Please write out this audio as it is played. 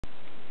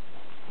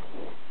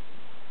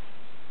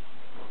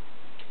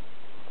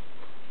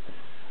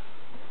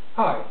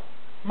Hi,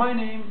 my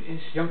name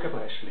is Jan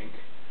Bresselink.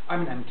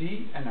 I'm an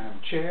MD and I'm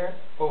chair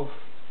of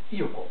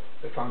IOCOB,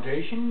 a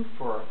foundation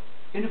for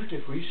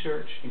innovative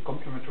research in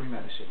complementary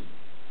medicine.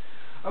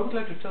 I would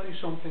like to tell you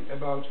something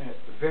about a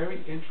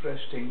very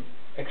interesting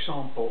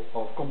example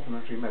of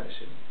complementary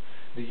medicine,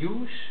 the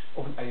use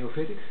of an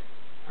ayurvedic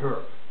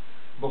herb,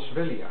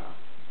 Boswellia,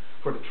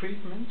 for the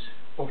treatment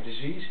of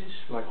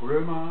diseases like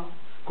rheuma,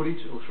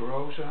 colitis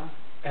ulcerosa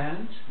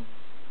and,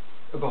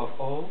 above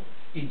all,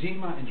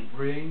 edema in the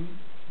brain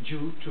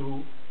due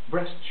to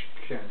breast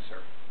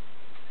cancer.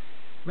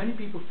 Many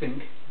people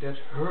think that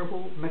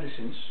herbal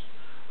medicines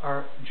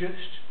are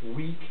just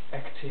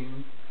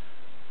weak-acting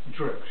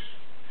drugs.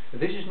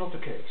 This is not the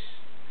case.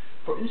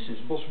 For instance,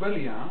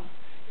 Boswellia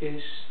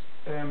is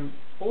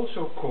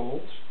also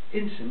called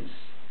incense.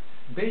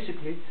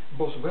 Basically,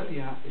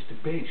 Boswellia is the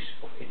base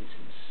of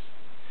incense.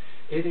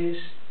 It is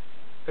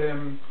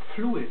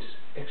fluid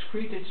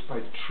excreted by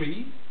the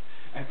tree,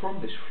 and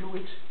from this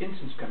fluid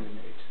incense can be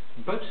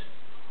made. But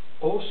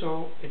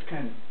also it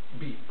can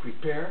be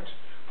prepared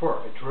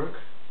for a drug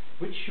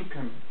which you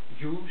can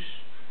use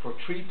for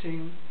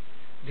treating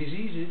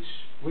diseases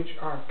which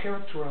are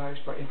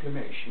characterized by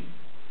inflammation.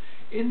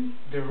 In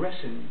the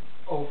resin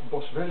of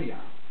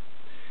Boswellia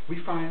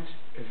we find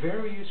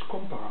various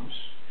compounds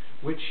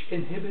which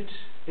inhibit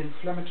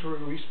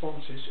inflammatory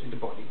responses in the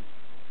body.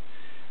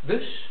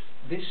 Thus,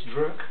 this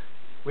drug,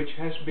 which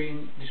has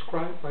been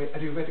described by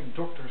ayurvedic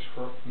doctors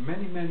for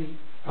many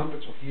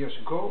hundreds of years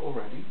ago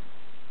already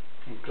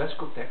in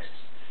classical texts,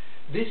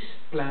 this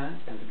plant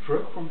and the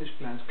drug from this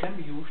plant can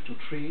be used to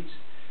treat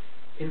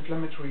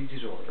inflammatory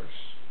disorders.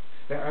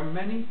 There are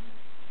many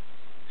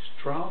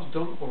trials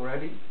done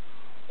already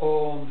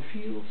on the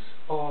fields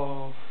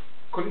of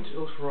colitis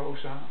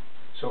ulcerosa,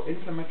 so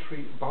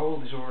inflammatory bowel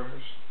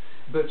disorders,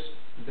 but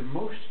the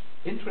most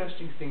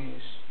interesting thing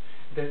is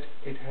that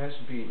it has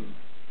been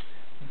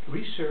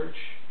researched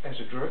as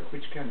a drug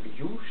which can be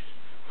used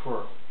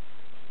for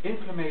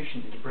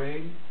inflammation in the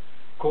brain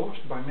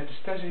caused by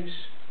metastasis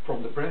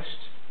from the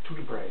breast to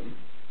the brain.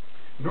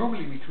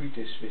 Normally we treat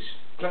this with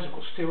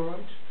classical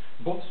steroids,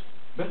 but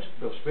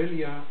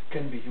Boswellia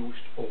can be used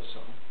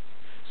also.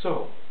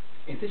 So,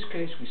 in this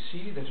case we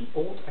see that an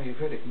old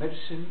ayurvedic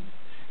medicine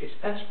is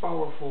as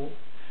powerful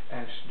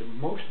as the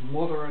most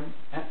modern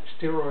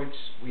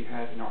steroids we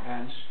have in our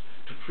hands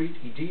to treat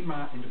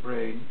edema in the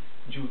brain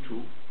due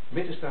to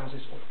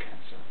metastasis of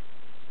cancer.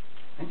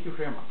 Thank you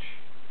very much.